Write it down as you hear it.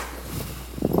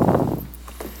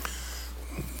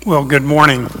Well, good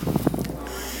morning.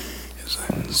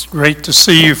 It's great to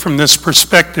see you from this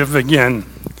perspective again.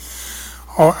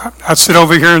 I sit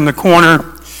over here in the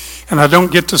corner, and I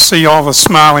don't get to see all the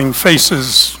smiling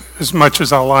faces as much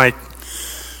as I like,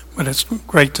 but it's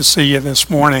great to see you this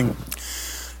morning.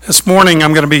 This morning,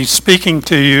 I'm going to be speaking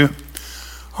to you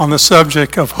on the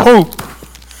subject of hope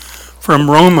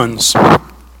from Romans.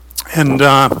 And,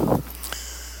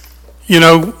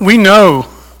 we know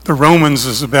the Romans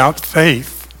is about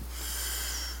faith.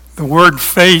 The word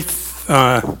faith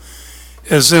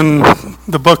is in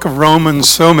the book of Romans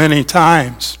so many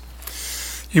times.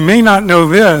 You may not know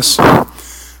this,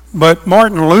 but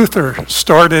Martin Luther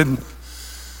started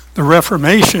the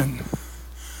Reformation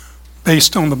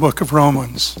based on the book of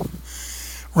Romans.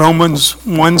 Romans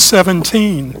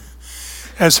 1:17,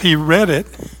 as he read it,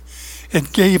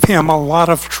 it gave him a lot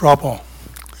of trouble.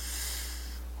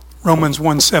 Romans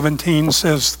 1:17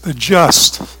 says, "The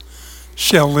just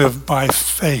shall live by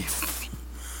faith."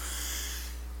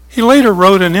 He later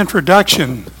wrote an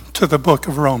introduction to the book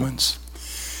of Romans.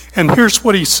 And here's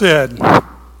what he said.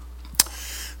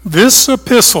 "This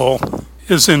epistle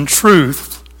is in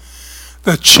truth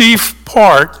the chief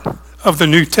part of the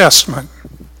New Testament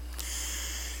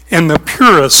and the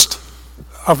purest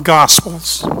of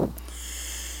Gospels.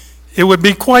 It would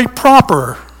be quite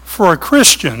proper for a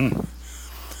Christian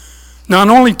not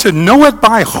only to know it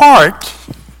by heart,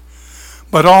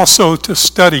 but also to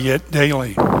study it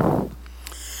daily.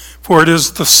 For it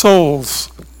is the soul's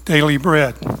daily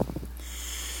bread.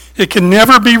 It can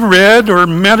never be read or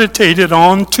meditated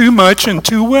on too much and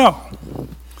too well.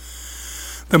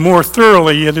 The more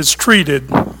thoroughly it is treated,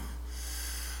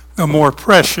 the more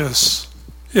precious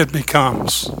it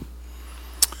becomes.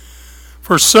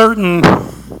 For certain,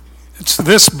 it's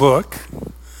this book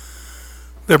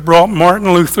that brought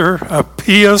Martin Luther, a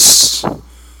pious,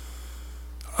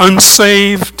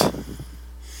 unsaved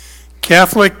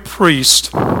Catholic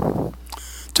priest,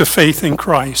 to faith in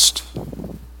Christ.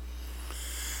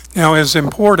 Now, as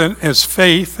important as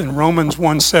faith in Romans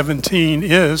 1:17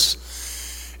 is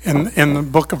in the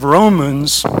book of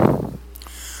Romans,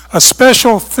 a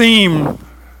special theme.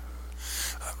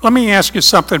 Let me ask you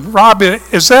something. Rob,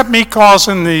 is that me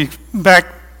causing the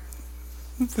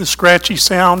scratchy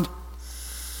sound?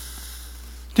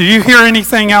 Do you hear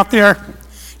anything out there?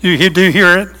 You do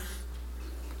hear it?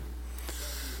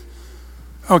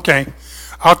 Okay.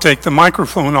 I'll take the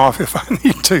microphone off if I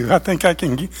need to. I think I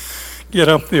can get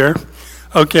up there.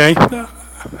 Okay.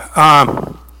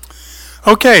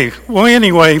 Well,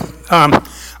 anyway, I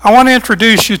want to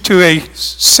introduce you to a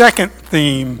second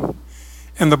theme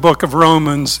in the book of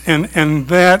Romans, and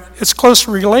that it's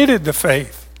closely related to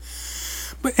faith.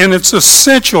 And it's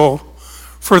essential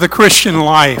for the Christian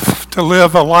life, to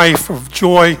live a life of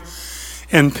joy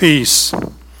and peace.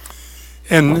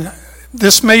 And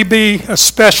this may be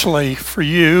especially for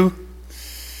you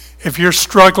if you're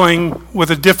struggling with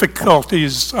the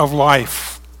difficulties of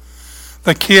life,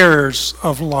 the cares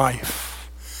of life,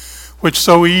 which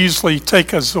so easily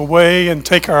take us away and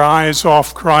take our eyes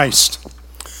off Christ.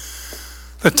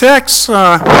 The text,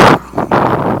 I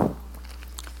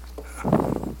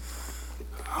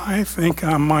think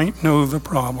I might know the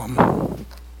problem.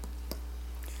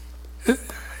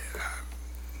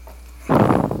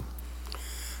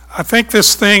 I think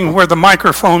this thing where the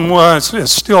microphone was is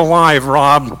still live,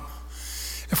 Rob.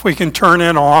 If we can turn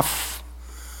it off.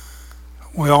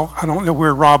 Well, I don't know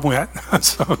where Rob went.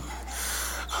 So,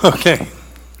 okay,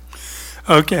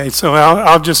 so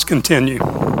I'll just continue.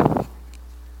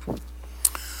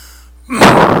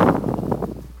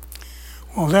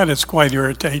 Well, that is quite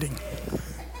irritating.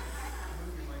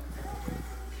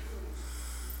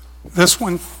 This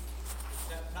one?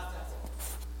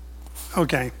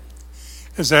 Okay.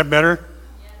 Is that better?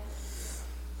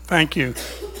 Thank you.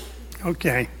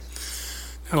 Okay.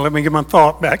 Now let me get my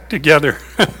thought back together.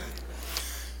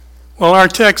 Well, our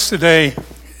text today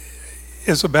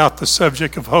is about the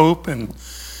subject of hope, and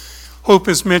hope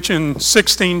is mentioned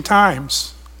 16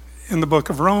 times in the book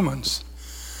of Romans.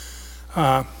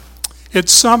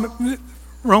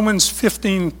 Romans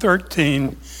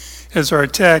 15:13 is our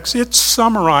text. It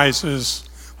summarizes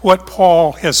what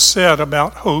Paul has said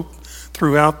about hope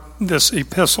throughout this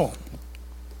epistle.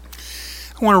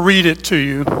 I want to read it to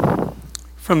you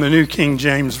from the New King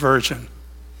James Version.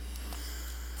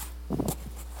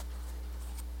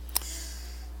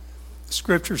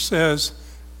 Scripture says,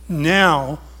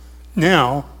 Now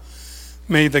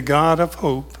may the God of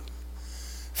hope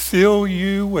fill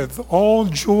you with all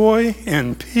joy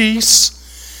and peace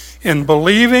in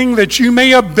believing, that you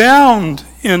may abound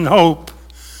in hope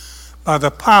by the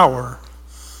power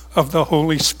of the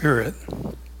Holy Spirit.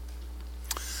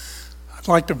 I'd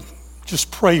like to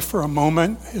just pray for a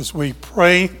moment. As we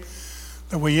pray,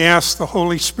 that we ask the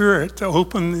Holy Spirit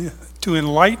to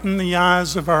enlighten the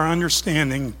eyes of our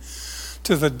understanding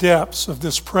to the depths of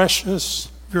this precious,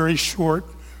 very short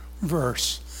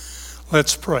verse.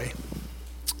 Let's pray.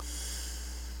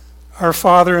 Our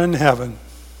Father in heaven,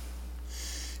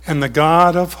 and the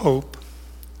God of hope,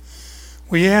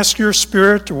 we ask your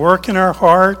Spirit to work in our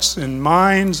hearts and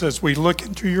minds as we look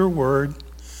into your word,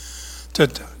 to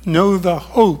know the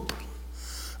hope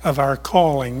of our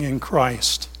calling in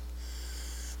Christ,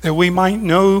 that we might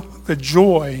know the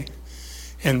joy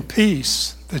and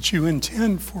peace that you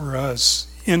intend for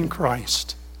us in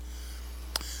Christ.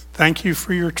 Thank you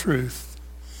for your truth.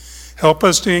 Help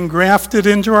us to engraft it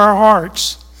into our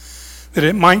hearts, that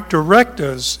it might direct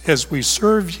us as we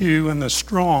serve you in the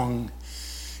strong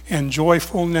and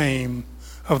joyful name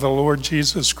of the Lord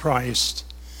Jesus Christ.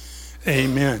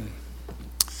 Amen.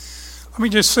 Let me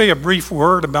just say a brief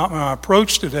word about my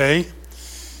approach today.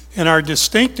 In our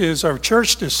distinctives, our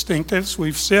church distinctives,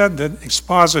 we've said that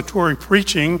expository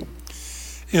preaching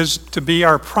is to be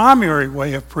our primary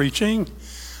way of preaching.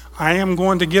 I am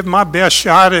going to give my best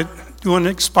shot at doing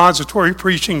expository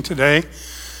preaching today.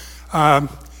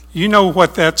 You know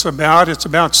what that's about. It's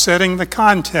about setting the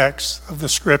context of the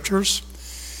scriptures.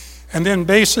 And then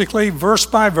basically verse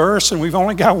by verse, and we've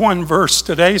only got one verse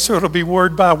today, so it'll be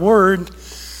word by word,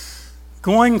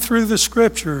 going through the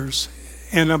scriptures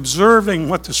and observing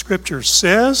what the scripture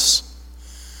says,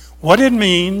 what it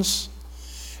means,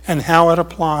 and how it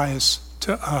applies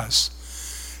to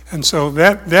us. And so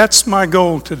that's my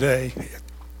goal today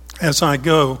as I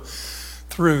go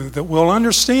through, that we'll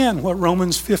understand what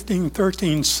Romans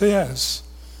 15:13 says.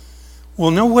 We'll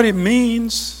know what it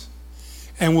means,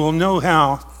 and we'll know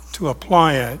how to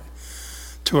apply it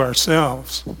to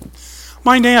ourselves.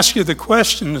 I might ask you the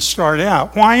question to start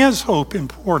out. Why is hope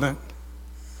important?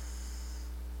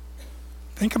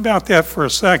 Think about that for a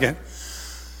second.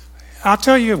 I'll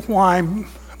tell you why. I'm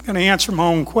going to answer my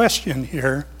own question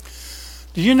here.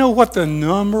 Do you know what the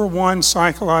number one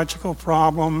psychological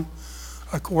problem,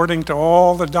 according to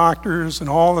all the doctors and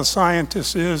all the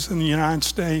scientists, is in the United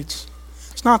States?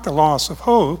 It's not the loss of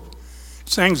hope.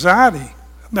 It's anxiety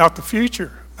about the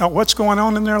future, about what's going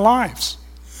on in their lives.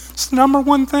 It's the number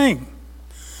one thing.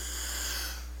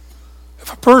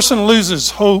 If a person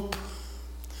loses hope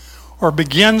or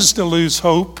begins to lose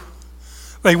hope,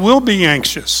 they will be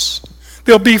anxious.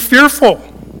 They'll be fearful.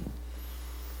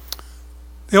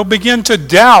 They'll begin to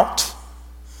doubt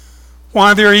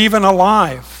why they're even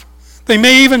alive. They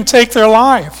may even take their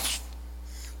life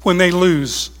when they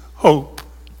lose hope.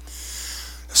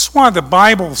 That's why the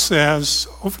Bible says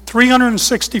over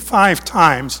 365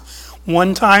 times,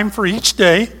 one time for each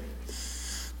day,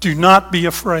 do not be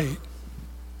afraid.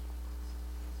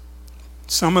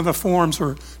 Some of the forms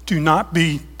are, do not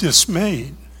be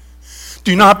dismayed.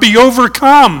 Do not be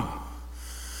overcome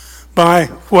by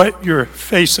what you're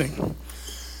facing.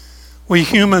 We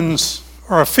humans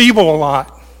are a feeble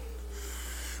lot.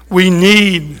 We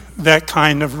need that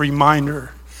kind of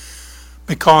reminder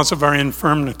because of our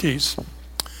infirmities.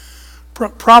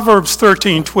 Proverbs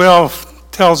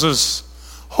 13:12 tells us,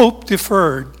 hope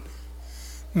deferred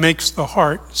makes the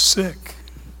heart sick.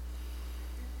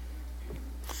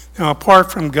 Now,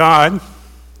 apart from God,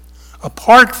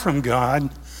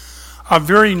 our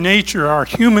very nature, our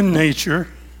human nature,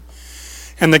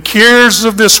 and the cares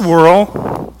of this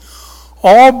world,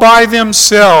 all by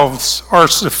themselves are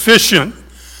sufficient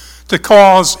to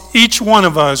cause each one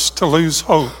of us to lose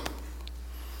hope.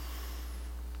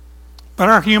 But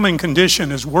our human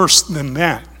condition is worse than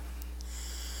that.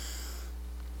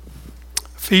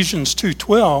 Ephesians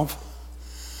 2:12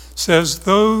 says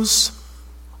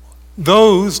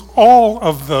all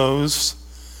of those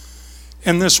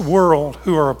in this world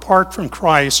who are apart from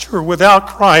Christ, who are without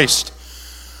Christ,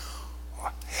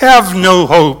 have no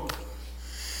hope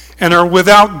and are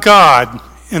without God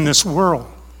in this world.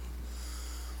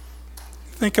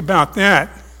 Think about that.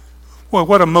 Well,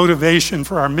 what a motivation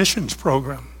for our missions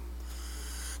program,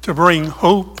 to bring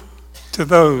hope to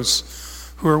those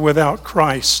who are without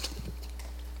Christ.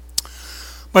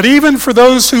 But even for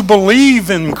those who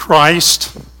believe in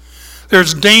Christ,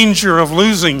 there's danger of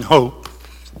losing hope.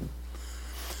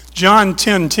 John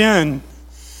 10:10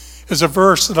 is a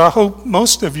verse that I hope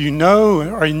most of you know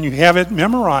and you have it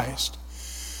memorized.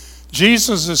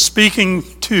 Jesus is speaking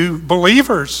to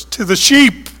believers, to the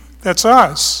sheep. That's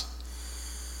us.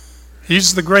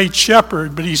 He's the great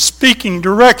shepherd, but he's speaking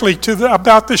directly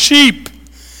about the sheep.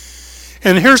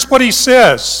 And here's what he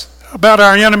says about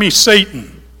our enemy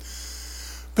Satan.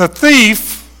 The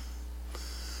thief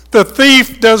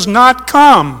does not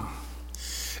come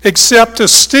except to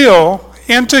steal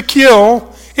and to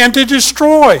kill and to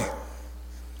destroy.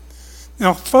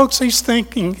 Now, folks,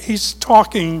 he's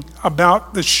talking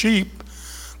about the sheep,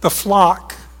 the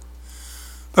flock,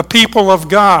 the people of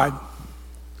God.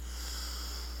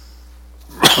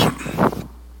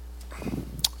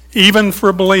 Even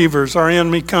for believers, our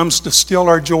enemy comes to steal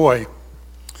our joy,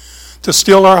 to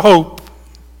steal our hope,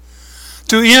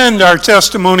 to end our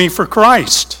testimony for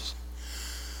Christ,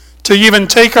 to even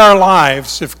take our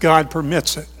lives if God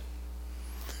permits it.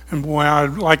 And boy,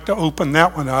 I'd like to open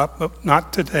that one up, but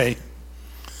not today.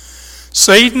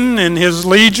 Satan and his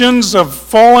legions of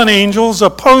fallen angels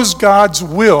oppose God's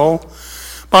will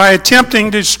by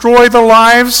attempting to destroy the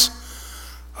lives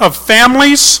of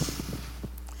families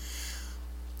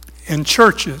and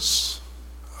churches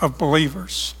of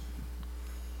believers.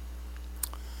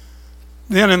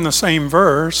 Then in the same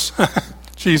verse,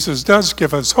 Jesus does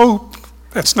give us hope.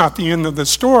 That's not the end of the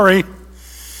story.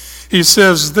 He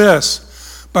says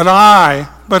this, but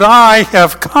I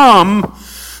have come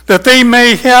that they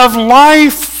may have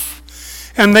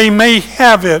life and they may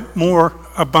have it more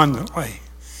abundantly.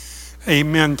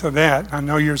 Amen to that. I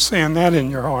know you're saying that in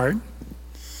your heart.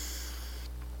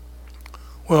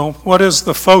 Well, what is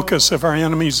the focus of our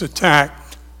enemy's attack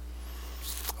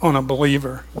on a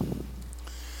believer?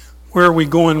 Where are we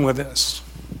going with this?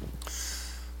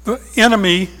 The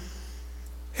enemy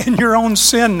and your own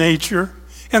sin nature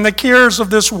and the cares of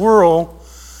this world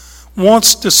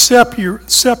wants to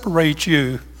separate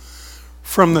you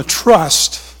from the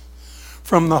trust,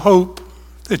 from the hope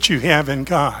that you have in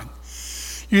God.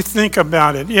 You think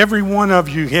about it. Every one of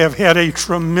you have had a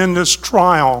tremendous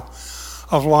trial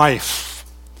of life,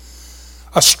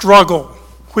 a struggle,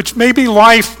 which maybe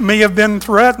life may have been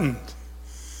threatened.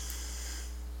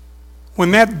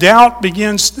 When that doubt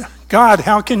begins, God,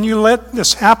 how can you let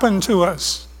this happen to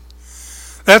us?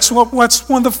 That's what's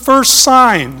one of the first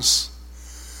signs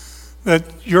that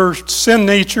your sin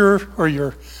nature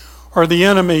or the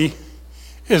enemy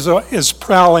is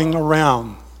prowling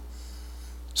around,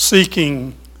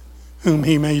 seeking whom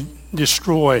he may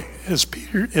destroy, as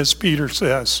Peter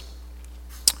says.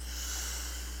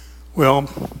 Well,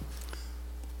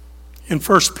 in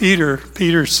 1 Peter,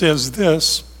 Peter says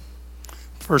this,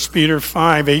 1 Peter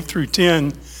 5, 8 through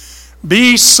 10,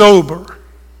 be sober,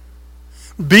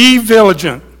 be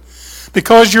vigilant,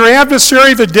 because your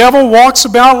adversary, the devil, walks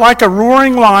about like a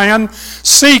roaring lion,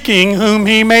 seeking whom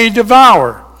he may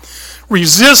devour.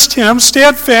 Resist him,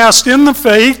 steadfast in the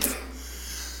faith.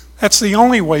 That's the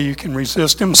only way you can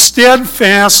resist him,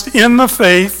 steadfast in the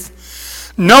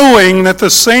faith, knowing that the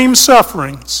same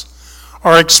sufferings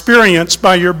are experienced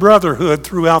by your brotherhood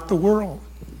throughout the world.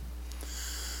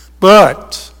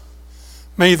 But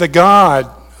may the God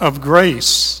of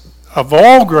grace, of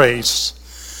all grace,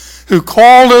 who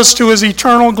called us to his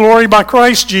eternal glory by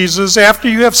Christ Jesus, after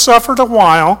you have suffered a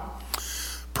while,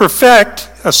 perfect,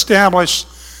 establish,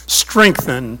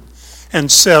 strengthen, and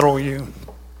settle you.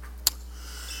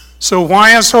 So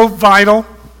why is hope vital?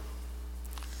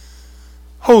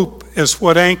 Hope is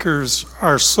what anchors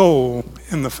our soul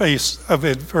in the face of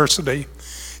adversity.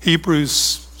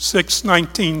 Hebrews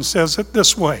 6:19 says it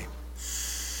this way.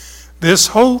 This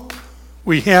hope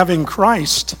we have in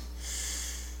Christ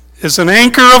is an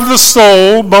anchor of the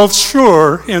soul, both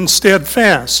sure and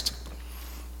steadfast.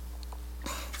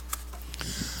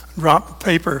 Drop the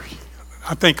paper.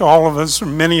 I think all of us, or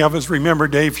many of us, remember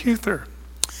Dave Huther.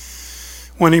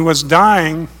 When he was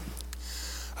dying,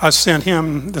 I sent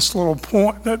him this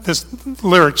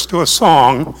lyrics to a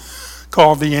song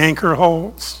called "The Anchor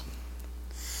Holds."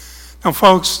 Now,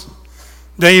 folks,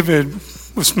 David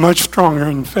was much stronger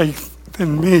in faith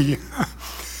than me,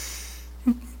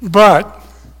 but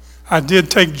I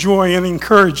did take joy in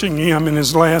encouraging him in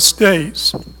his last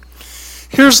days.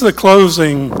 Here's the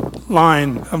closing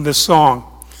line of this song.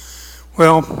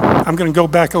 Well, I'm going to go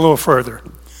back a little further.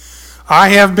 I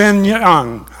have been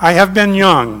young,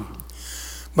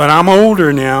 but I'm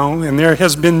older now, and there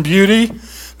has been beauty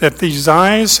that these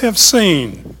eyes have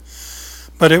seen.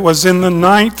 But it was in the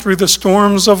night through the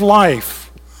storms of life.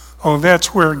 Oh,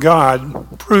 that's where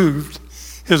God proved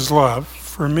his love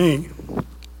for me.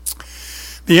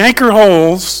 The anchor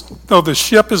holds, though the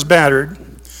ship is battered.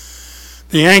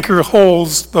 The anchor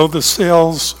holds, though the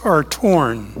sails are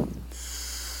torn.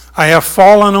 I have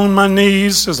fallen on my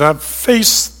knees as I've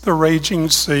faced the raging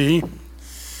sea.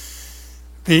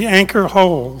 The anchor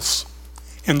holds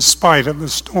in spite of the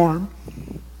storm.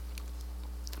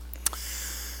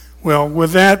 Well,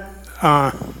 with that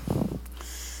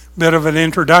bit of an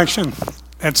introduction,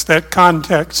 that's that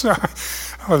context I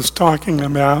was talking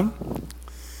about.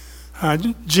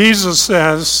 Jesus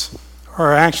says,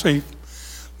 or actually,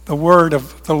 the word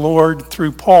of the Lord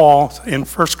through Paul in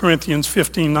 1 Corinthians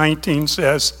 15:19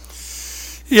 says,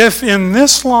 if in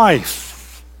this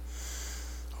life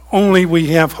only we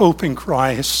have hope in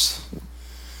Christ,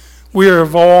 we are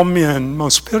of all men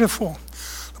most pitiful.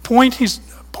 The point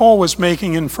Paul was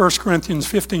making in 1 Corinthians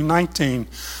 15:19,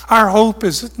 our hope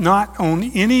is not on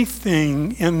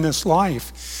anything in this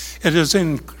life. It is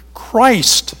in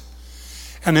Christ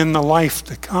and in the life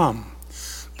to come.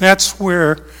 That's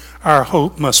where our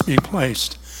hope must be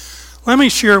placed. Let me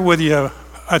share with you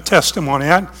a testimony.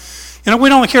 We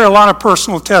don't hear a lot of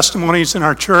personal testimonies in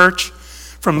our church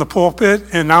from the pulpit,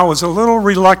 and I was a little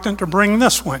reluctant to bring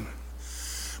this one.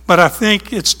 But I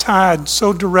think it's tied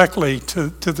so directly to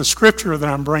the scripture that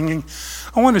I'm bringing.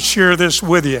 I want to share this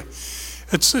with you.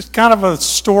 It's kind of a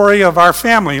story of our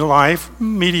family life,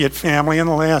 immediate family, in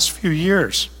the last few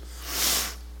years.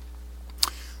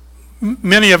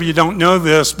 Many of you don't know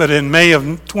this, but in May of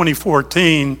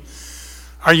 2014,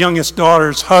 our youngest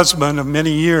daughter's husband of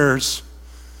many years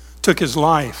took his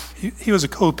life. He was a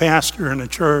co-pastor in a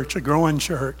church, a growing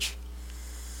church.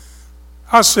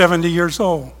 I was 70 years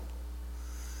old.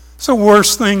 It's the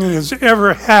worst thing that has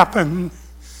ever happened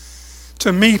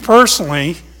to me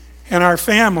personally and our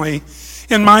family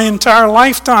in my entire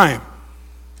lifetime.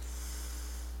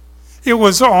 It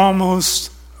was almost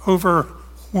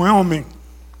overwhelming.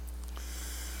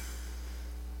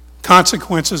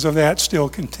 Consequences of that still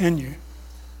continue.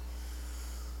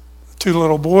 The two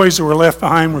little boys who were left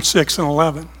behind were 6 and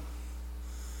 11. In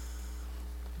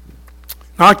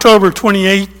October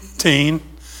 2018,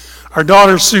 our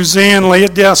daughter Suzanne lay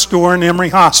at death's door in Emory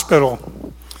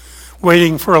Hospital,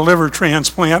 waiting for a liver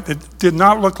transplant that did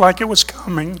not look like it was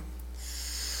coming.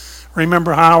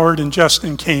 Remember Howard and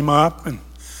Justin came up, and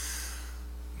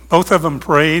both of them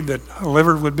prayed that a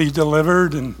liver would be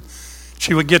delivered and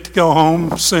she would get to go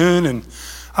home soon. And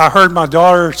I heard my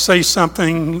daughter say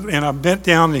something, and I bent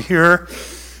down to hear,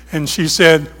 and she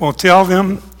said, well, tell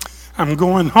them I'm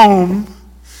going home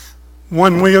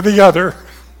one way or the other.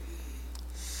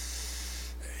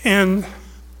 And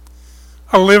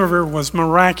a liver was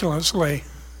miraculously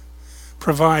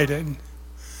provided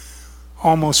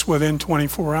almost within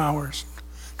 24 hours.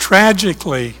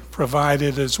 Tragically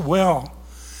provided as well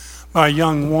by a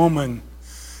young woman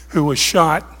who was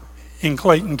shot in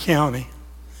Clayton County,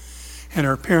 and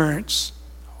her parents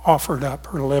offered up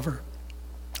her liver.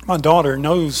 My daughter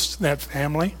knows that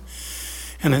family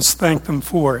and has thanked them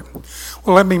for it.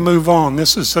 Well, let me move on.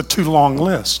 This is a too long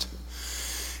list.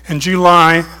 In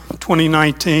July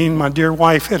 2019, my dear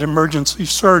wife had emergency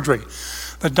surgery.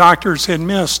 The doctors had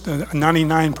missed a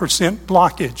 99%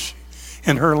 blockage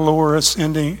in her lower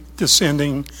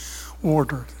descending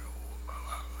artery.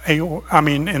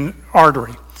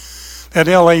 That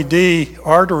LAD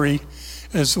artery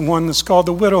is the one that's called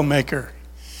the widowmaker.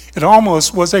 It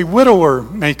almost was a widower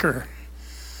maker.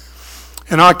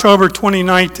 In October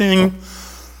 2019,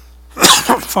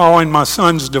 following my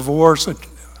son's divorce, a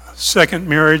second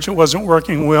marriage, it wasn't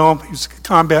working well. He was a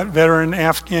combat veteran,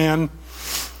 Afghan,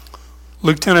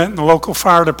 lieutenant in the local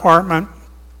fire department.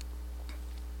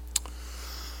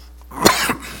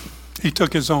 He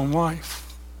took his own life.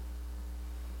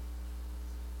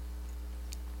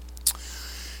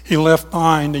 He left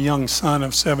behind a young son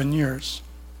of 7 years.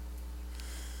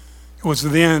 It was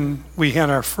then we had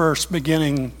our first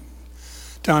beginning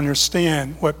to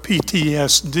understand what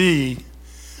PTSD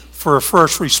for a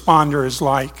first responder is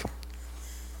like,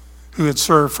 who had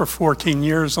served for 14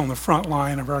 years on the front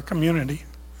line of our community.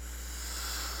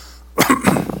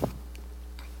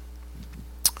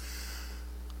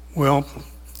 Well,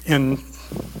 in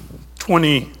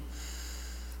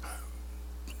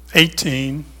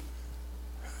 2018,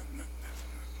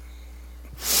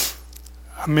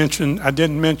 I mentioned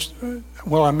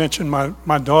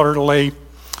my daughter lay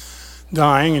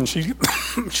dying, and she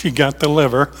got the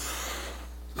liver.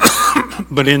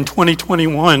 But in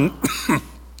 2021,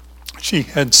 she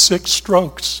had 6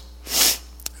 strokes.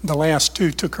 The last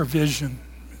 2 took her vision.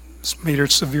 This made her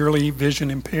severely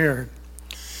vision impaired.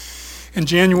 In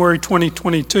January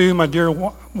 2022, my dear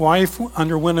wife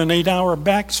underwent an 8-hour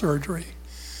back surgery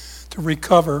to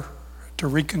recover, to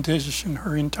recondition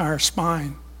her entire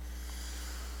spine.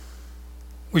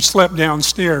 We slept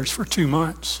downstairs for 2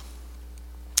 months.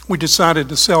 We decided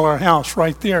to sell our house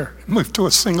right there and move to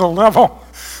a single level,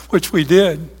 which we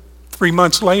did 3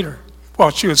 months later while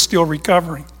she was still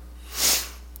recovering.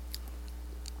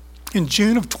 In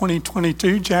June of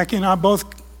 2022, Jackie and I both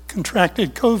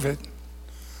contracted COVID.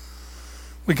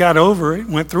 We got over it,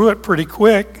 went through it pretty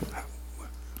quick.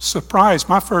 Surprise,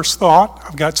 my first thought,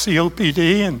 I've got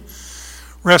COPD and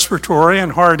respiratory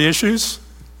and heart issues.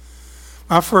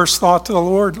 My first thought to the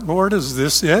Lord, Lord, is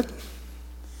this it?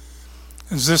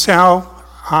 Is this how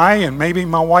I and maybe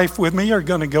my wife with me are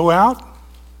going to go out?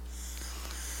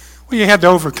 Well, you had to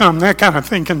overcome that kind of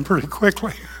thinking pretty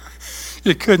quickly.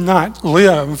 You could not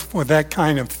live with that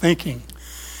kind of thinking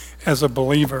as a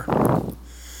believer.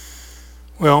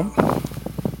 Well,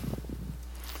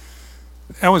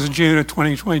 that was June of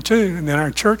 2022, and then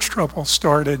our church trouble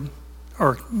started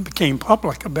or became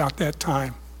public about that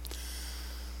time.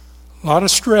 A lot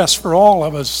of stress for all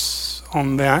of us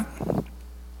on that.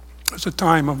 It was a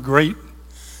time of great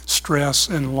stress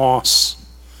and loss.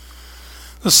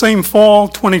 The same fall,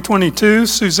 2022,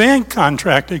 Suzanne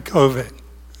contracted COVID,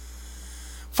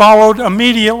 followed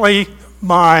immediately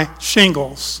by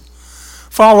shingles,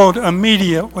 followed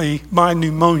immediately by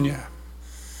pneumonia.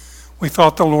 We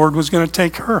thought the Lord was going to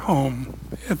take her home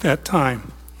at that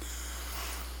time.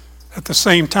 At the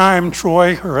same time,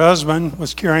 Troy, her husband,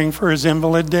 was caring for his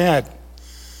invalid dad.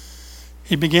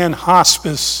 He began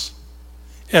hospice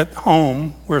at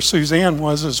home where Suzanne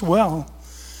was as well.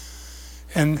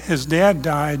 And his dad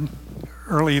died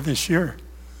early this year.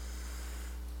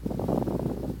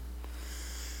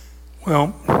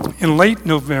 Well, in late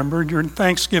November, during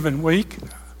Thanksgiving week,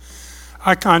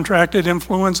 I contracted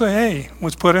influenza A,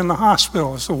 was put in the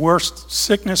hospital. It's the worst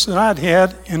sickness that I'd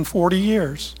had in 40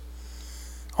 years.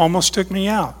 Almost took me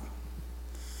out.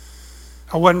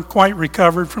 I wasn't quite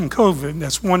recovered from COVID.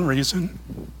 That's one reason.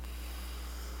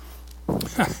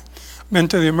 I've been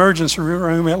to the emergency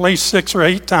room at least 6 or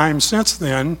 8 times since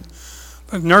then.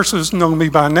 The nurses know me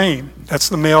by name. That's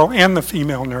the male and the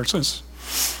female nurses.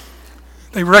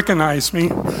 They recognize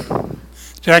me.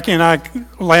 Jackie and I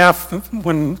laugh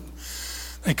when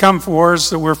they come for us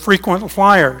that we're frequent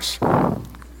flyers.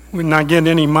 We're not getting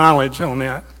any mileage on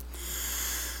that.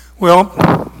 Well,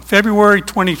 February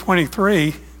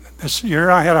 2023, this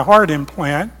year, I had a heart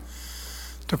implant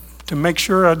to make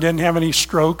sure I didn't have any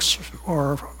strokes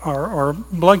or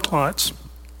blood clots.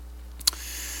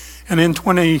 And in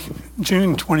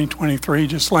June 2023,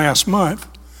 just last month,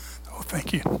 oh,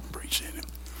 thank you, appreciate it.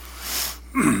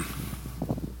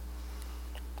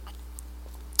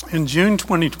 In June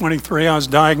 2023, I was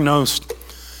diagnosed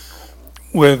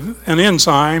with an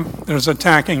enzyme that is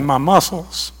attacking my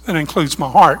muscles. That includes my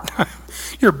heart,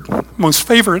 your most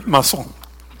favorite muscle.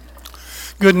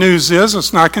 Good news is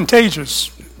it's not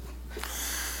contagious.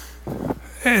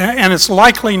 And it's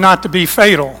likely not to be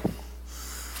fatal.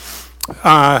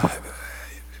 And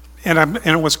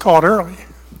it was caught early.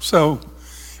 So,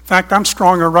 in fact, I'm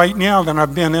stronger right now than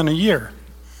I've been in a year.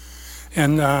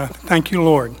 And thank you,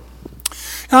 Lord.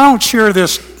 And I don't share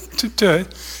this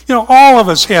to all of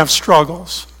us have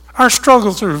struggles. Our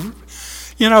struggles are,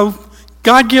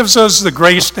 God gives us the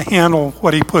grace to handle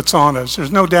what He puts on us.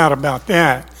 There's no doubt about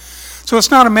that. So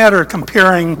it's not a matter of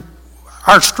comparing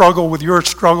our struggle with your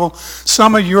struggle.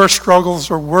 Some of your struggles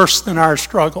are worse than our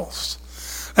struggles.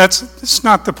 It's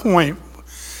not the point.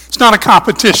 It's not a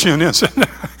competition, is it?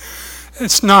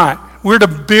 It's not. We're to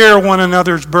bear one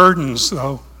another's burdens,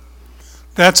 though.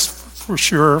 That's for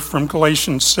sure from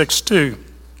Galatians 6:2.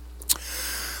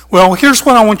 Well, here's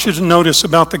what I want you to notice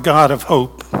about the God of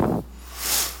hope.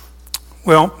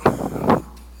 Well,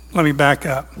 let me back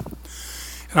up.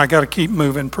 And I got to keep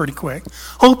moving pretty quick.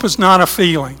 Hope is not a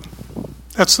feeling.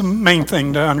 That's the main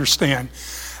thing to understand.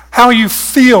 How you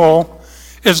feel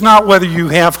is not whether you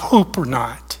have hope or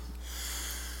not.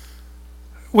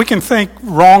 We can think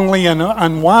wrongly and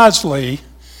unwisely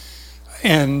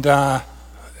and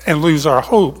lose our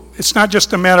hope. It's not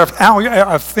just a matter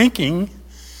of thinking,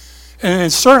 and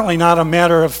it's certainly not a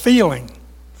matter of feeling.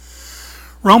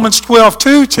 Romans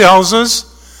 12:2 tells us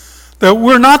that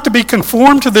we're not to be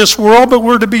conformed to this world, but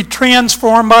we're to be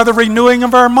transformed by the renewing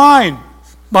of our mind,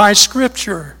 by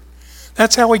Scripture.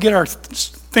 That's how we get our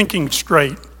thinking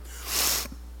straight.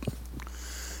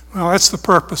 Well, that's the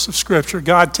purpose of Scripture.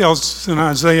 God tells us in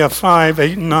Isaiah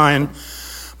 5:8 and 9,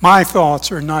 my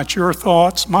thoughts are not your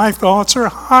thoughts. My thoughts are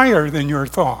higher than your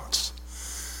thoughts.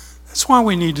 That's why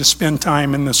we need to spend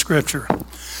time in the Scripture.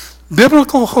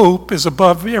 Biblical hope is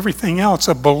above everything else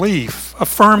a belief, a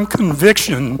firm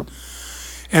conviction,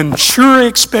 and sure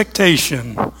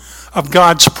expectation of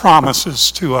God's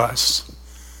promises to us.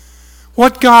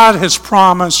 What God has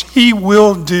promised, He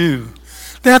will do.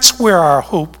 That's where our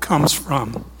hope comes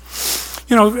from.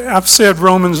 I've said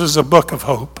Romans is a book of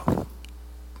hope.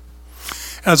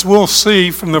 As we'll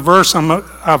see from the verse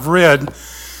I've read,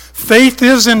 faith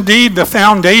is indeed the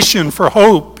foundation for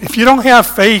hope. If you don't have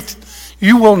faith,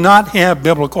 you will not have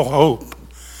biblical hope.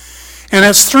 And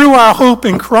it's through our hope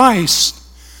in Christ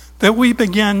that we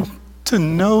begin to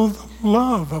know the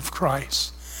love of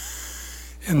Christ.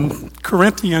 In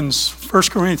Corinthians 1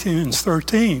 Corinthians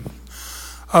 13.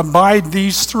 Abide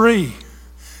these three: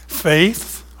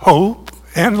 faith, hope,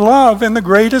 and love. And the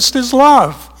greatest is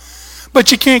love.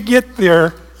 But you can't get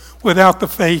there without the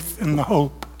faith and the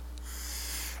hope.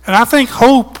 And I think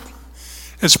hope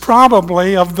is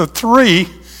probably, of the three,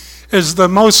 is the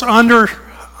most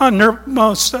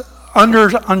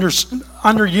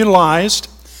underutilized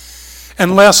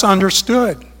and less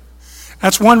understood.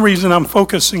 That's one reason I'm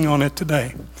focusing on it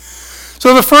today.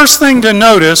 So the first thing to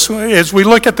notice as we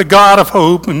look at the God of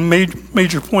hope, in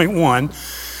major point 1,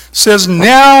 says,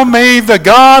 now may the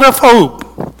God of hope.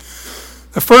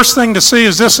 The first thing to see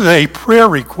is this is a prayer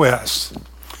request.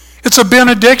 It's a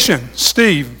benediction.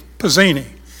 Steve Pizzini,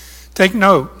 take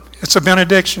note. It's a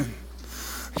benediction.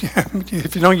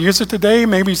 If you don't use it today,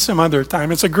 maybe some other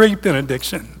time. It's a great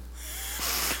benediction.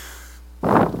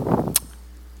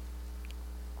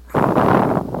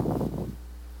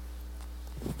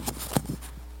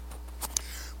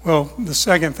 Well, the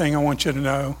second thing I want you to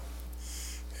know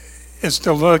is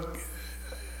to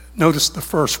notice the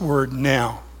first word,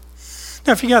 now.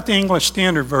 Now, if you got the English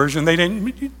Standard Version, they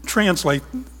didn't translate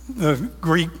the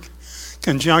Greek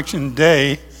conjunction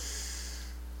day,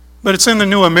 but it's in the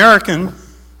New American,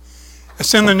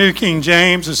 it's in the New King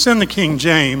James, it's in the King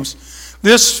James.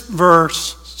 This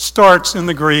verse starts in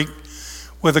the Greek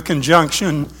with a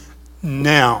conjunction,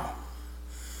 now.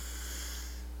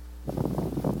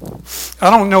 I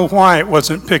don't know why it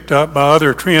wasn't picked up by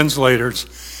other translators.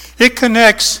 It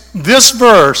connects this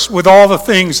verse with all the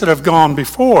things that have gone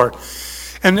before.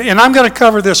 And I'm going to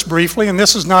cover this briefly, and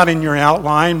this is not in your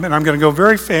outline, and I'm going to go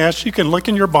very fast. You can look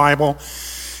in your Bible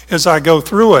as I go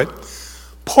through it.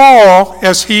 Paul,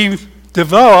 as he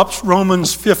develops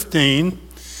Romans 15,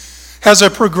 has a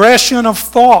progression of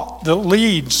thought that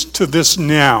leads to this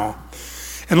now.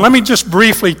 And let me just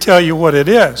briefly tell you what it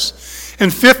is. In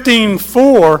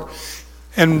 15:4,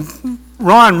 and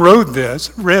Ron read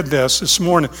this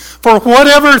morning, for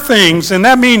whatever things, and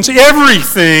that means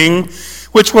everything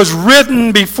which was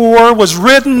written before was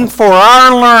written for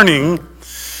our learning,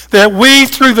 that we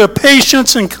through the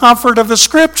patience and comfort of the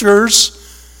Scriptures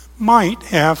might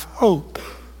have hope.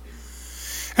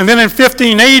 And then in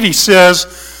 15:8 he says,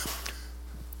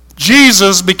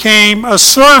 Jesus became a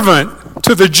servant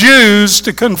to the Jews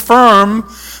to confirm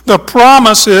the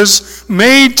promises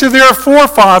made to their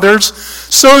forefathers,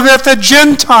 so that the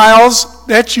Gentiles,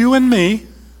 that's you and me,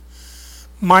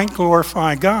 might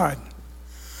glorify God.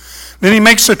 Then he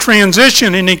makes a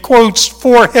transition and he quotes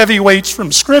 4 heavyweights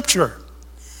from Scripture.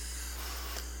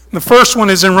 The first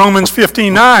one is in Romans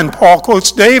 15:9. Paul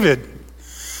quotes David.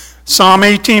 Psalm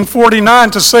 18:49,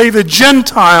 to say the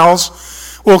Gentiles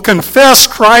will confess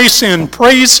Christ and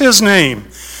praise his name.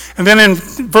 And then in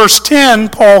verse 10,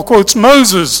 Paul quotes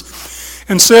Moses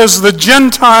and says the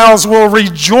Gentiles will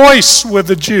rejoice with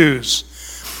the Jews.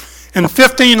 In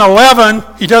 15:11,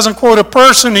 he doesn't quote a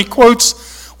person, he quotes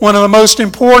one of the most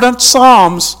important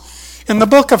psalms in the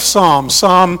book of Psalms,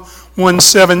 Psalm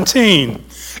 117.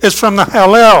 It's from the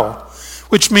Hallel,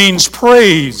 which means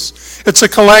praise. It's a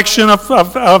collection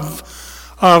of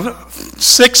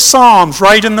 6 psalms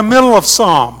right in the middle of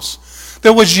Psalms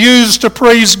that was used to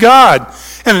praise God.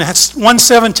 And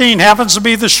 117 happens to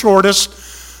be the shortest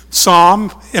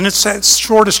psalm, and it's the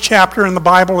shortest chapter in the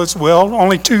Bible as well,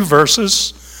 only 2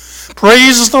 verses.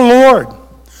 Praise the Lord,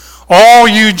 all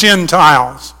you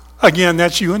Gentiles. Again,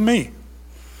 that's you and me.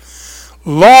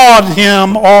 Laud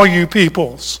him, all you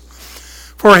peoples.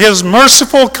 For his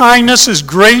merciful kindness is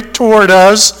great toward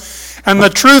us, and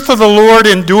the truth of the Lord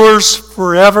endures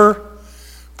forever.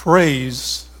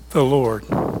 Praise the Lord.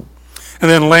 And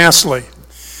then lastly,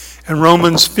 in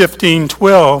Romans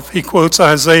 15:12, he quotes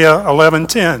Isaiah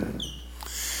 11:10.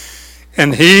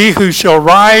 And he who shall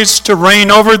rise to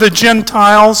reign over the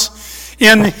Gentiles,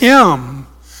 in him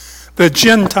the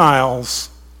Gentiles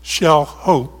shall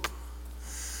hope.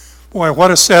 Boy,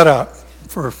 what a setup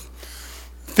for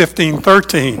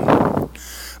 15:13.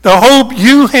 The hope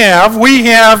we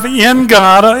have in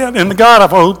God, in the God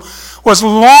of hope, was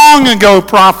long ago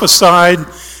prophesied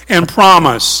and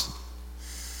promised.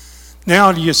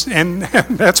 Now, and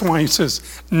that's why he says,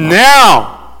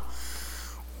 now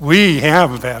we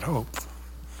have that hope.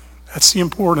 That's the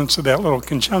importance of that little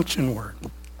conjunction word.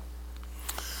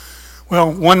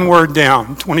 Well, one word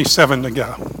down, 27 to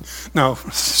go. No,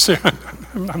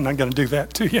 I'm not going to do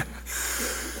that to you.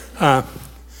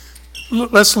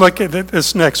 Let's look at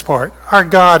this next part. Our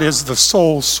God is the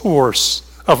sole source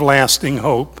of lasting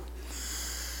hope.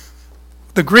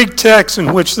 The Greek text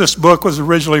in which this book was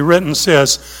originally written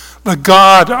says, the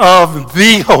God of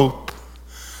the hope.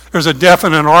 There's a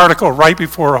definite article right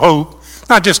before hope.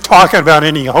 Not just talking about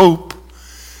any hope,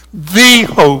 the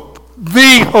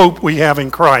hope we have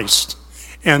in Christ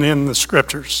and in the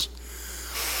Scriptures.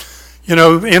 You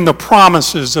know, in the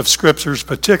promises of Scriptures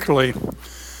particularly.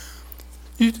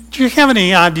 Do you have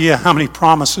any idea how many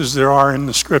promises there are in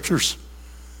the Scriptures?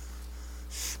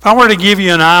 If I were to give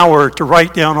you an hour to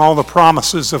write down all the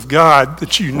promises of God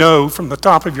that you know from the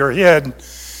top of your head,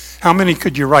 how many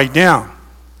could you write down?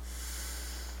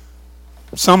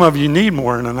 Some of you need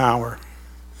more than an hour.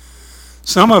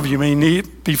 Some of you may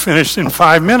be finished in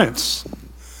 5 minutes.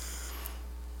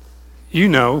 You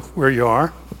know where you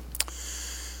are.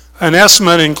 An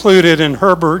estimate included in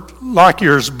Herbert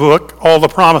Lockyer's book, All the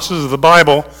Promises of the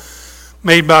Bible,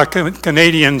 made by a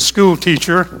Canadian school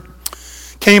teacher,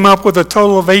 came up with a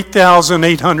total of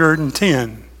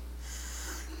 8,810.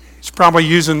 He's probably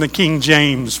using the King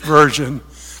James Version.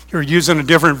 If you're using a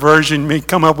different version, you may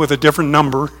come up with a different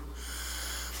number.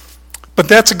 But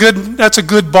that's a good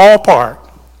ballpark.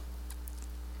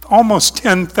 Almost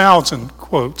 10,000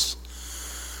 quotes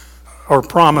or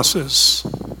promises.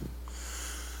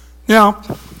 Now,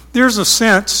 there's a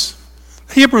sense,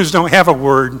 Hebrews don't have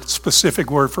a specific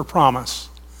word for promise.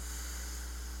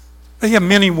 They have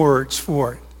many words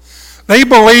for it. They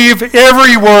believe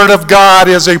every word of God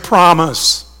is a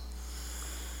promise.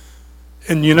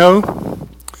 And you know,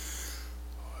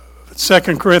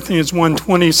 2 Corinthians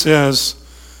 1:20 says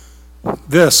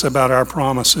this about our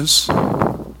promises.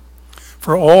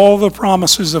 For all the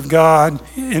promises of God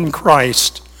in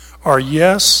Christ are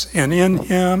yes, and in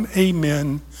him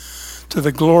amen, to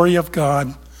the glory of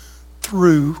God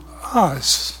through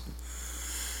us.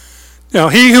 Now,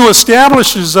 he who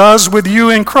establishes us with you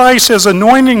in Christ as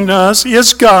anointing us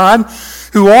is God,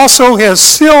 who also has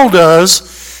sealed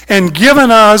us and given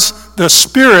us the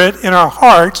Spirit in our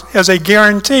hearts as a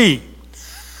guarantee.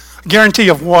 A guarantee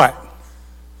of what?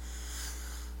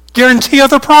 Guarantee of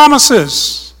the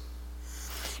promises.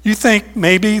 You think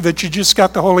maybe that you just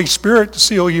got the Holy Spirit to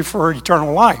seal you for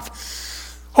eternal life.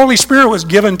 Holy Spirit was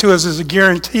given to us as a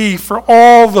guarantee for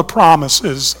all the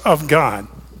promises of God.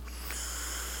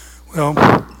 Well,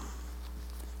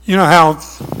 you know how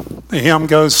the hymn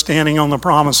goes, standing on the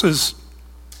promises?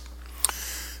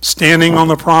 Standing on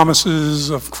the promises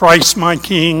of Christ my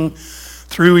King,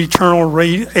 through eternal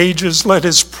ages let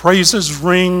his praises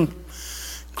ring.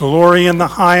 Glory in the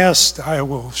highest, I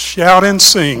will shout and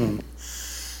sing,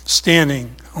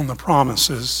 standing on the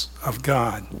promises of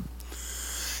God.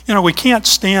 You know, we can't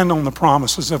stand on the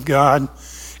promises of God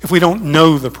if we don't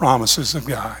know the promises of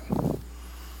God.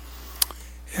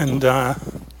 And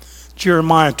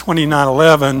Jeremiah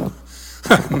 29:11,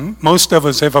 most of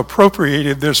us have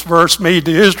appropriated this verse made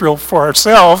to Israel for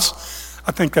ourselves.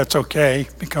 I think that's okay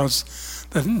because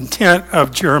the intent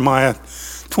of Jeremiah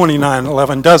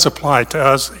 29:11 does apply to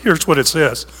us. Here's what it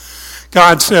says.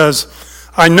 God says,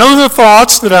 I know the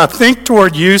thoughts that I think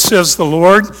toward you, says the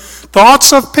Lord,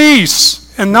 thoughts of peace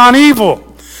and not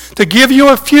evil, to give you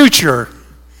a future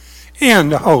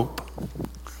and a hope.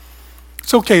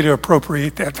 It's okay to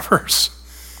appropriate that verse.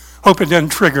 Hope it doesn't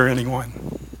trigger anyone.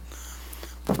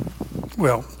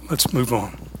 Well, let's move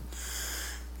on.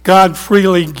 God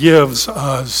freely gives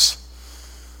us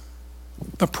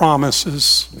the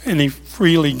promises, and he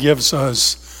freely gives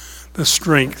us the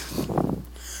strength.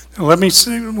 Now let me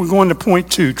see, we're going to point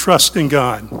 2, trust in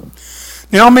God.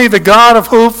 Now may the God of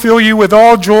hope fill you with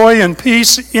all joy and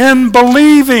peace in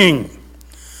believing.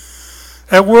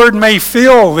 That word may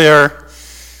fill there.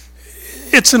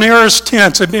 It's an aorist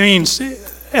tense. It means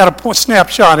at a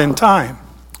snapshot in time.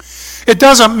 It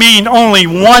doesn't mean only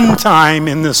one time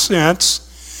in this sense.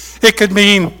 It could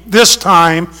mean this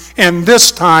time and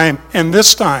this time and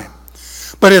this time.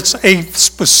 But it's a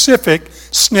specific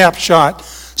snapshot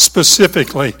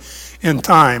specifically in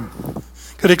time.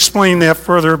 Could explain that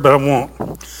further, but I won't.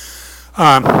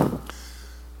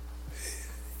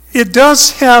 It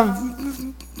does have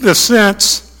the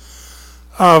sense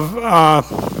of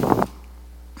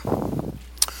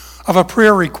a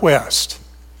prayer request.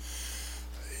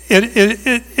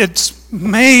 It's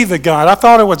may the God. I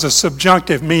thought it was a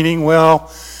subjunctive meaning,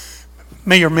 well,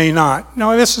 may or may not.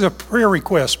 No, this is a prayer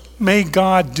request. May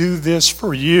God do this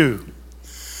for you.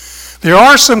 There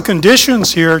are some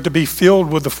conditions here to be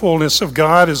filled with the fullness of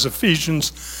God, as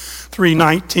Ephesians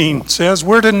 3:19 says.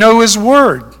 We're to know his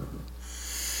word.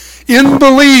 In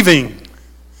believing,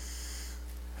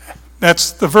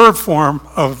 that's the verb form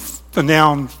of the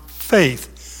noun faith.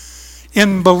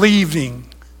 In believing.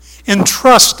 In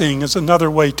trusting is another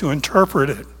way to interpret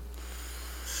it.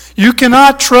 You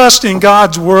cannot trust in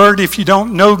God's word if you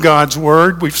don't know God's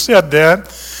word. We've said that.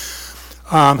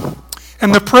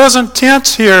 And the present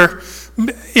tense here,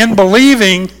 in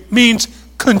believing, means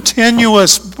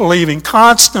continuous believing,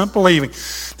 constant believing.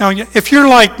 Now, if you're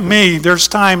like me, there's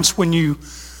times when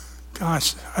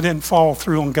gosh, I didn't follow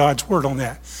through on God's word on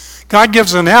that. God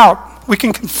gives an out. We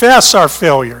can confess our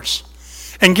failures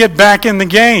and get back in the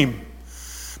game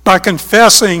by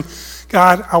confessing,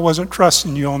 God, I wasn't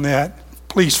trusting you on that.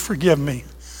 Please forgive me.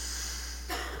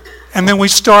 And then we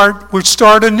start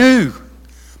anew.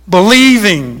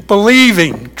 Believing,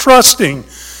 trusting.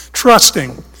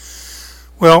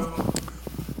 Well,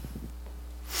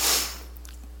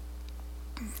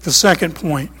 the second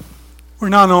point, we're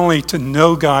not only to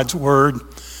know God's word,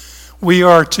 we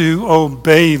are to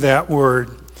obey that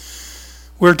word.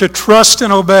 We're to trust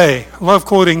and obey. I love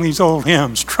quoting these old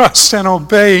hymns. Trust and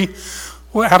obey.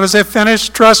 How does it finish?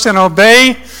 Trust and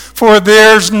obey, for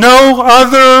there's no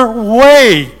other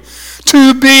way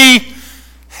to be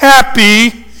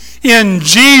happy in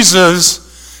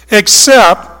Jesus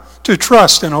except to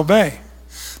trust and obey.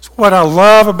 It's what I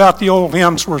love about the old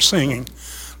hymns we're singing.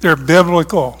 They're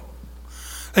biblical.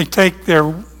 They take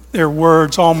their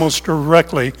words almost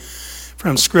directly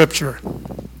from Scripture.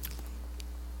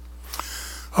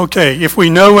 Okay, if we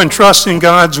know and trust in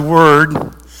God's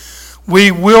word,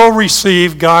 we will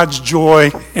receive God's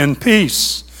joy and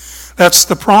peace. That's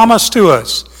the promise to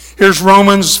us. Here's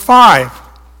Romans 5,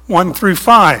 1 through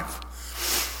 5.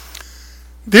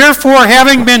 Therefore,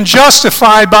 having been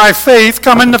justified by faith,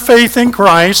 come into faith in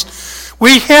Christ,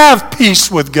 we have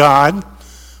peace with God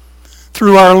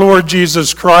through our Lord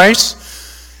Jesus Christ,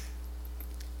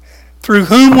 through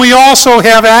whom we also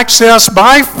have access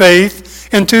by faith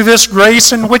into this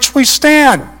grace in which we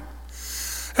stand.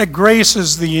 That grace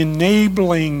is the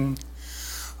enabling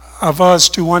of us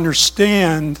to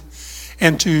understand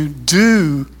and to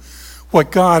do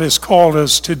what God has called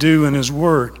us to do in His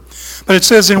Word. But it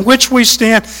says, in which we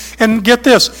stand, and get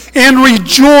this, and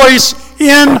rejoice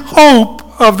in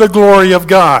hope of the glory of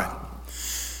God.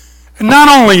 And not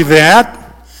only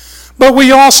that, but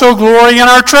we also glory in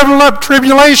our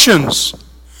tribulations,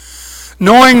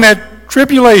 knowing that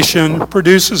tribulation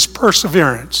produces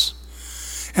perseverance,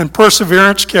 and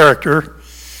perseverance, character,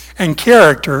 and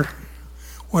character,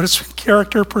 what does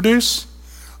character produce?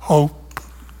 Hope.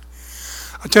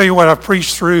 I'll tell you what, I've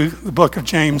preached through the book of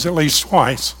James at least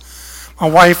twice. My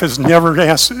wife has never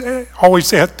always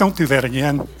said, don't do that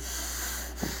again.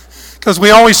 Because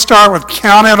we always start with,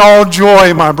 count it all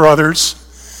joy, my brothers,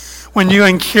 when you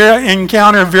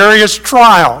encounter various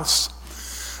trials,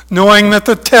 knowing that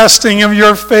the testing of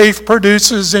your faith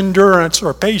produces endurance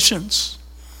or patience.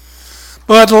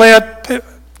 But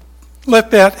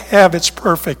let that have its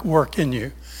perfect work in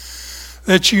you,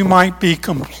 that you might be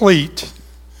complete,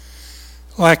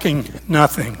 lacking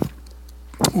nothing.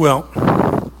 Well,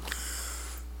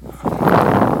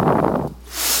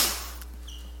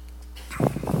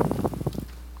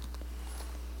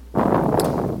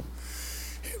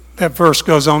 that verse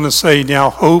goes on to say, now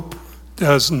hope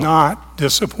does not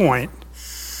disappoint,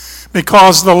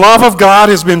 because the love of God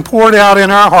has been poured out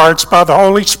in our hearts by the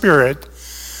Holy Spirit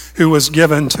who was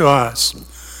given to us.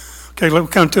 Okay, let's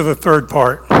come to the third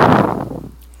part.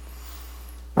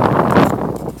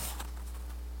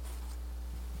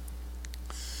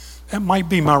 That might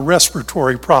be my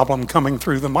respiratory problem coming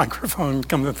through the microphone,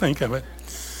 come to think of it.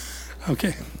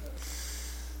 Okay.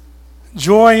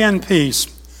 Joy and peace.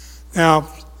 Now,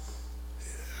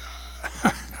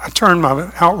 I turned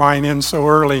my outline in so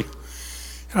early,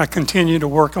 and I continue to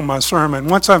work on my sermon.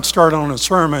 Once I've started on a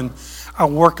sermon, I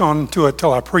work on to it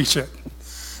till I preach it.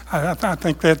 I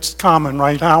think that's common,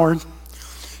 right, Howard?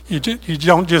 You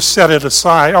don't just set it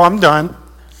aside. Oh, I'm done.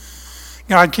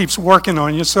 God keeps working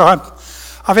on you. So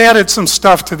I've added some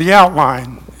stuff to the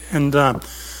outline. And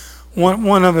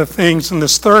one of the things in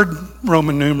this third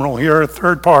Roman numeral here,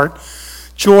 third part,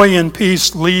 joy and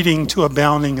peace leading to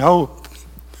abounding hope.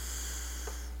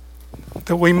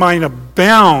 That we might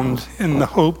abound in the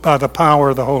hope by the power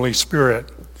of the Holy Spirit.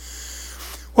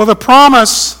 Well, the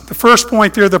promise, the first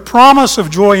point there, the promise of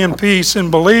joy and peace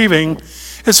in believing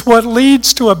is what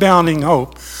leads to abounding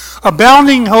hope.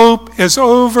 Abounding hope is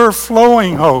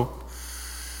overflowing hope.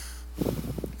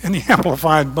 In the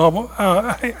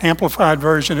amplified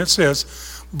version, it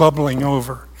says bubbling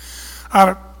over.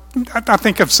 I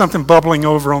think of something bubbling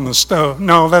over on the stove.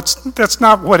 No, that's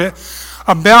not what it.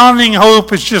 Abounding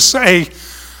hope is just a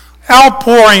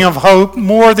outpouring of hope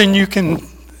more than you can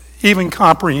even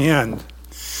comprehend.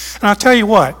 And I'll tell you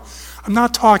what, I'm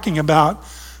not talking about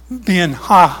being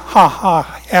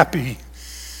happy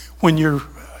when you're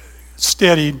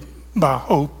steadied by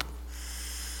hope.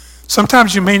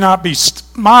 Sometimes you may not be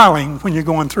smiling when you're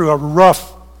going through a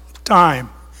rough time,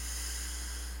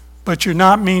 but you're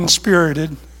not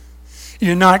mean-spirited.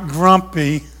 You're not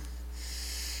grumpy.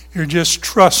 You're just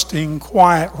trusting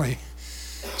quietly,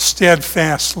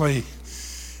 steadfastly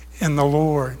in the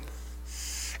Lord.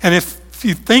 And if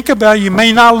you think about it, you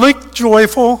may not look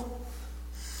joyful,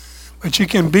 but you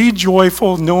can be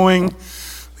joyful knowing,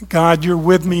 God, you're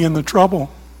with me in the trouble.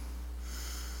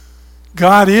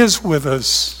 God is with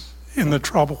us in the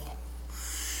trouble.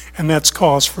 And that's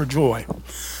cause for joy.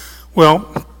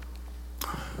 Well,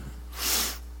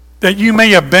 that you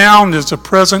may abound is a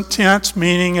present tense,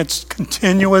 meaning it's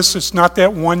continuous. It's not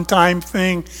that one-time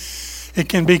thing. It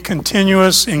can be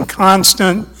continuous and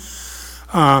constant.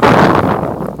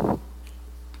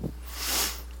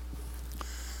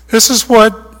 This is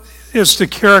what is to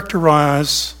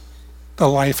characterize the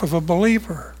life of a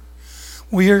believer.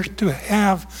 We're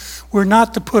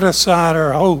not to put aside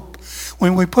our hope.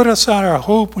 When we put aside our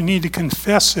hope, we need to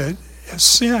confess it as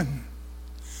sin.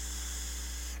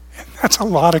 And that's a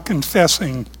lot of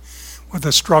confessing with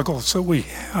the struggles that we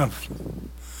have.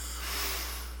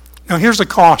 Now here's a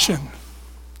caution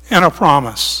and a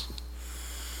promise.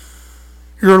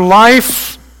 Your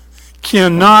life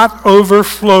cannot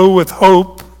overflow with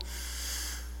hope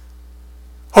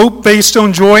based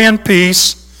on joy and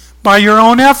peace by your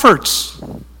own efforts.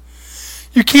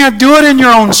 You can't do it in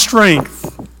your own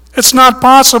strength. It's not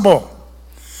possible.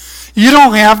 You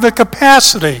don't have the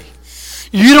capacity.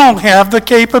 You don't have the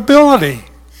capability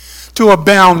to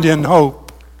abound in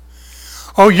hope.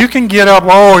 Oh, you can get up,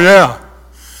 oh yeah.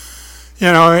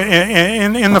 You know,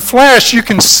 in the flesh, you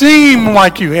can seem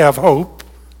like you have hope.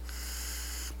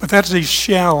 But that's a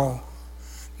shallow,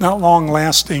 not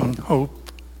long-lasting hope.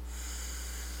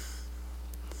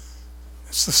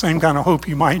 It's the same kind of hope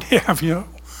you might have, you know.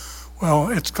 Well,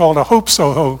 it's called a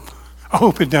hope-so hope. I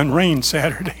hope it doesn't rain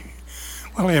Saturday.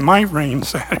 Well, it might rain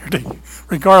Saturday,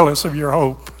 regardless of your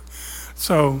hope.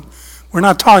 So we're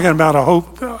not talking about a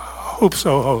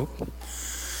hope-so hope.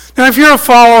 Now, if you're a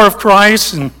follower of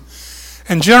Christ and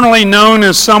generally known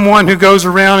as someone who goes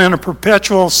around in a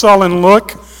perpetual sullen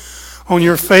look on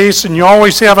your face and you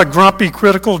always have a grumpy,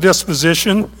 critical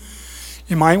disposition,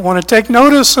 you might want to take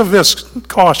notice of this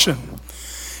caution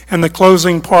and the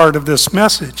closing part of this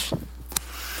message.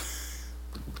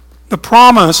 The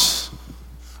promise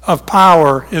of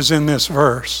power is in this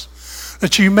verse,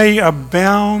 that you may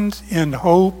abound in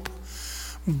hope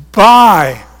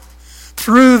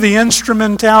through the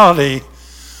instrumentality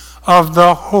of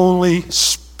the Holy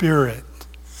Spirit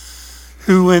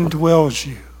who indwells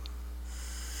you,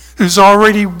 who's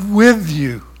already with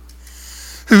you,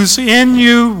 who's in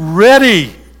you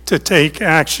ready to take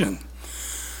action.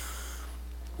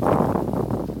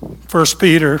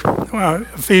 Ephesians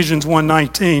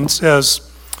 1:19 says,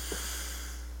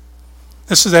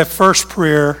 this is that first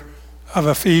prayer of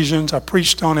Ephesians. I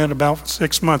preached on it about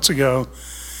 6 months ago.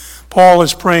 Paul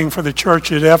is praying for the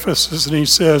church at Ephesus, and he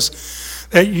says,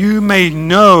 that you may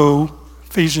know,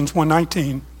 Ephesians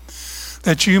 1:19,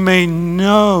 that you may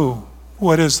know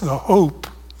what is the hope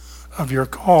of your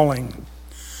calling.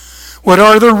 What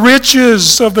are the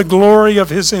riches of the glory of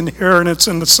his inheritance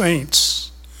in the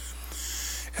saints?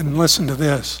 And listen to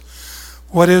this.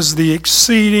 What is the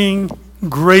exceeding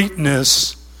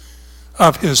greatness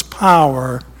of his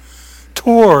power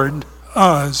toward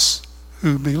us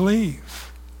who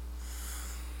believe?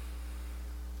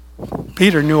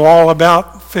 Peter knew all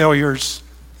about failures,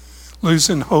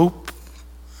 losing hope,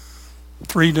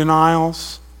 3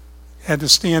 denials, had to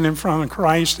stand in front of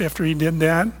Christ after he did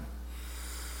that.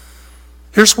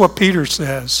 Here's what Peter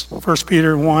says, 1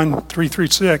 Peter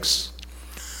 1:3-6.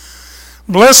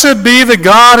 Blessed be the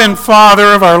God and Father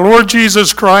of our Lord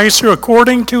Jesus Christ, who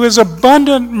according to his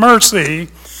abundant mercy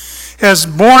has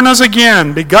begotten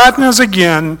us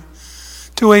again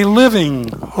to a living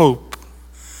hope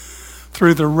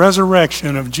through the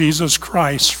resurrection of Jesus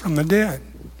Christ from the dead.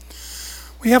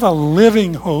 We have a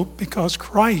living hope because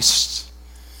Christ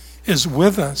is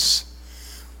with us.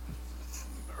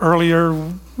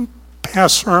 Earlier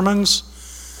past sermons,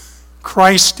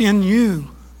 Christ in you,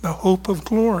 the hope of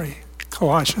glory.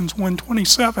 Colossians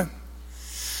 1:27.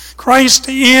 Christ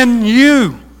in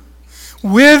you,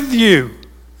 with you,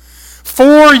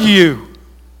 for you,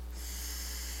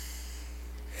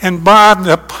 and by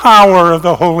the power of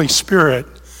the Holy Spirit,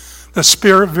 the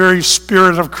very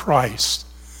Spirit of Christ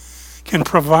can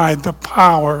provide the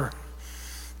power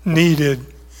needed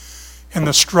in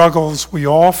the struggles we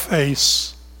all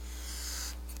face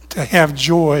to have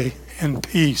joy and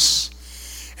peace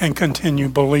and continue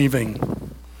believing.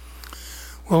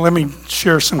 Well, let me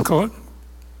share some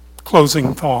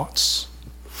closing thoughts.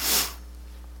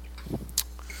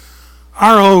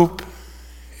 Our hope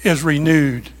is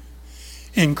renewed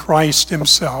in Christ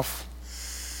himself.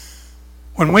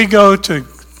 When we go to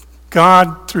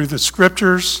God through the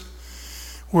Scriptures,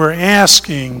 we're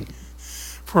asking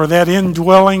for that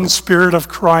indwelling Spirit of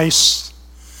Christ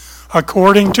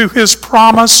according to His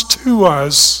promise to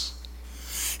us,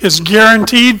 His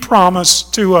guaranteed promise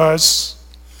to us,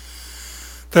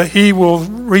 that He will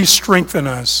re-strengthen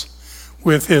us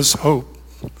with His hope,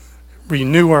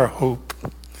 renew our hope.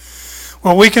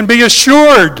 Well, we can be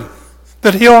assured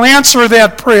that He'll answer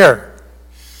that prayer.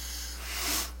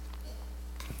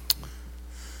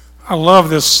 I love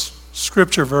this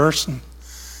scripture verse. And,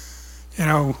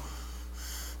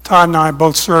 Todd and I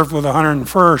both served with the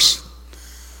 101st,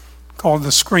 called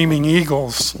the Screaming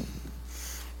Eagles.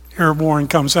 Airborne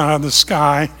comes out of the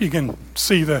sky. You can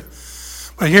see but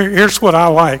here's what I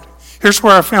like. Here's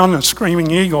where I found the Screaming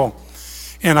Eagle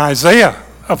in Isaiah,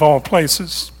 of all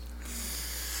places.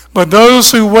 But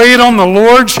those who wait on the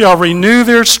Lord shall renew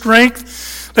their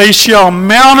strength. They shall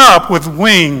mount up with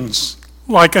wings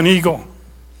like an eagle.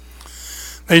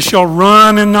 They shall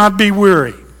run and not be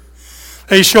weary.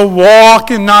 They shall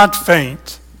walk and not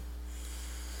faint.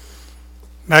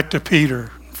 Back to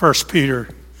Peter, 1 Peter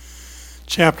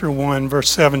chapter 1, verse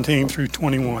 17 through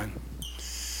 21.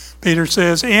 Peter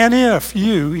says, and if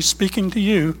you, he's speaking to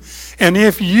you, and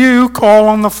if you call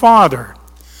on the Father,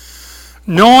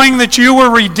 knowing that you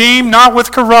were redeemed not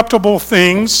with corruptible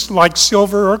things like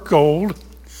silver or gold,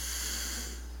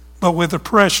 but with the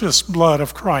precious blood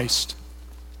of Christ,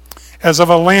 as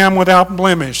of a lamb without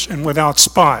blemish and without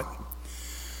spot.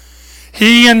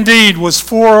 He indeed was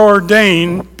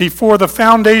foreordained before the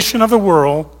foundation of the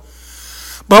world,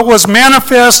 but was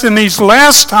manifest in these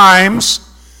last times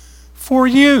for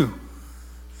you,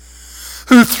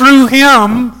 who through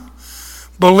Him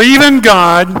believe in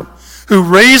God, who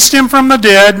raised Him from the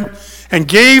dead and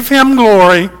gave Him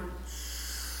glory,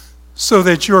 so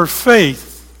that your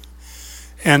faith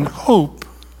and hope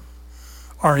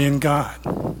are in God.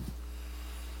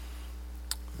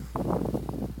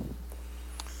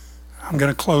 I'm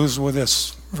going to close with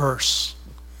this verse.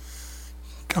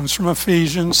 It comes from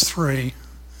Ephesians 3,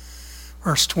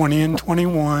 verse 20 and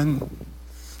 21.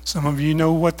 Some of you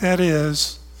know what that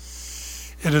is.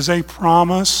 It is a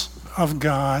promise of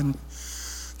God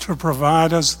to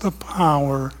provide us the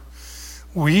power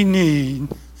we need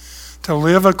to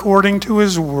live according to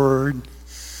His Word,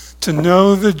 to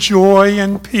know the joy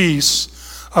and peace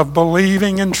of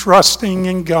believing and trusting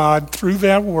in God through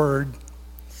that Word.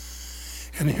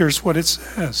 And here's what it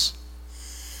says.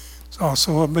 It's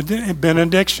also a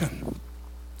benediction.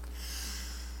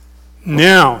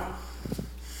 Now,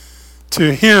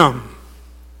 to Him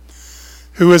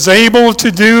who is able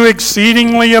to do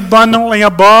exceedingly abundantly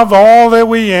above all that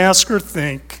we ask or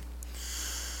think,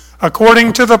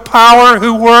 according to the power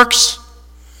the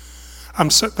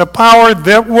power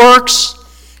that works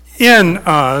in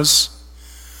us,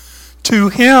 to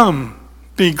Him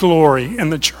be glory in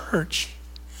the church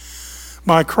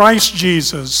by Christ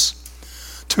Jesus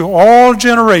to all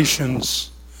generations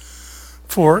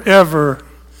forever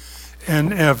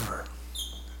and ever.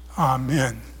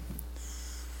 Amen.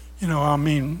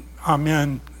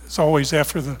 Amen is always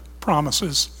after the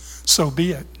promises. So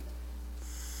be it.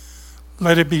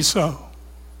 Let it be so.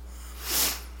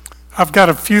 I've got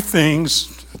a few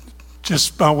things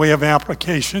just by way of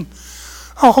application.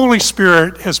 The Holy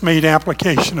Spirit has made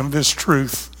application of this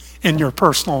truth in your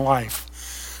personal life.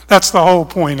 That's the whole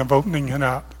point of opening it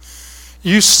up.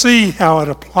 You see how it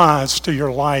applies to your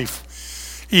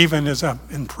life, even as I've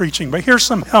been preaching. But here's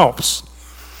some helps.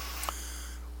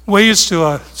 Ways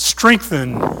to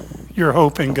strengthen your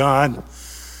hope in God.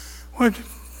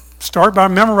 Start by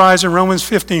memorizing Romans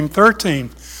 15:13.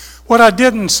 What I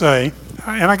didn't say,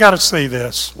 and I got to say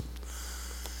this.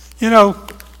 It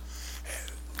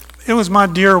was my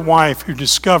dear wife who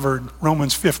discovered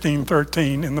Romans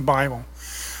 15:13 in the Bible.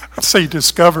 I'd say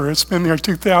discover, it's been there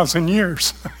 2,000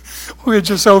 years. We had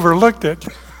just overlooked it.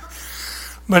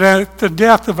 But at the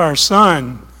death of our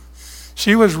son,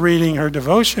 she was reading her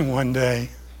devotion one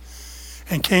day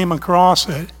and came across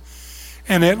it,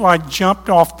 and it like jumped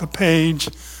off the page,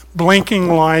 blinking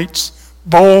lights,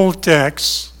 bold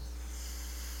text,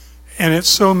 and it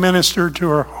so ministered to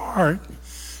her heart,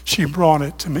 she brought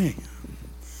it to me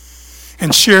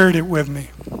and shared it with me.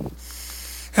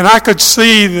 And I could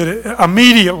see that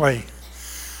immediately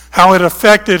how it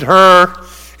affected her,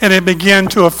 and it began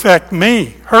to affect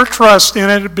me. Her trust in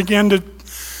it began to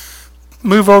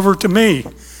move over to me.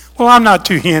 Well, I'm not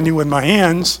too handy with my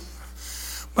hands,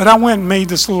 but I went and made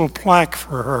this little plaque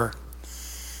for her.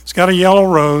 It's got a yellow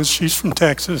rose. She's from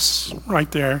Texas, right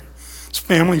there. It's a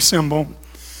family symbol.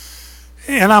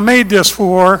 And I made this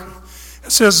for her.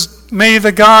 It says, May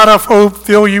the God of hope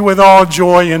fill you with all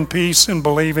joy and peace in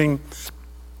believing,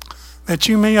 that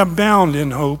you may abound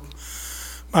in hope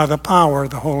by the power of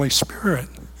the Holy Spirit.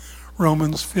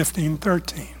 Romans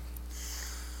 15:13.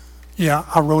 Yeah,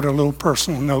 I wrote a little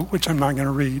personal note, which I'm not going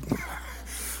to read.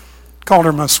 Called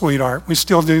her my sweetheart. We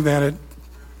still do that at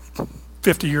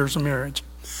 50 years of marriage.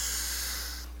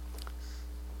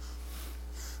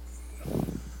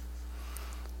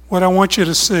 What I want you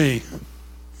to see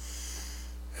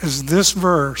is this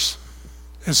verse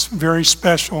is very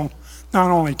special, not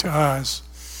only to us,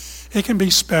 it can be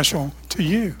special to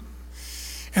you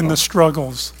in the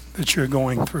struggles that you're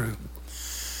going through.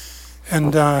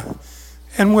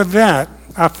 And with that,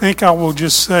 I think I will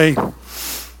just say,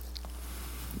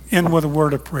 end with a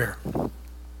word of prayer.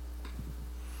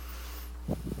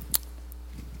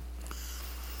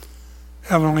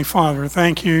 Heavenly Father,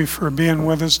 thank you for being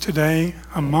with us today,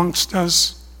 amongst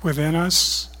us, within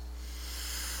us,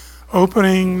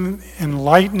 opening,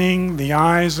 enlightening the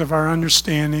eyes of our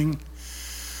understanding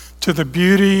to the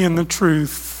beauty and the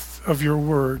truth of your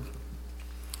word.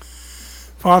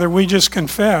 Father, we just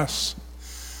confess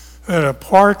that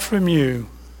apart from you,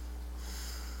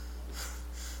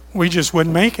 we just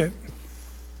wouldn't make it.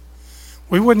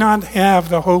 We would not have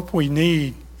the hope we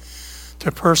need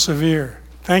to persevere.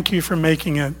 Thank you for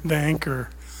making it the anchor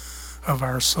of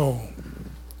our soul.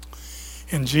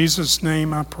 In Jesus'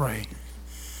 name I pray.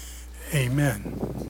 Amen.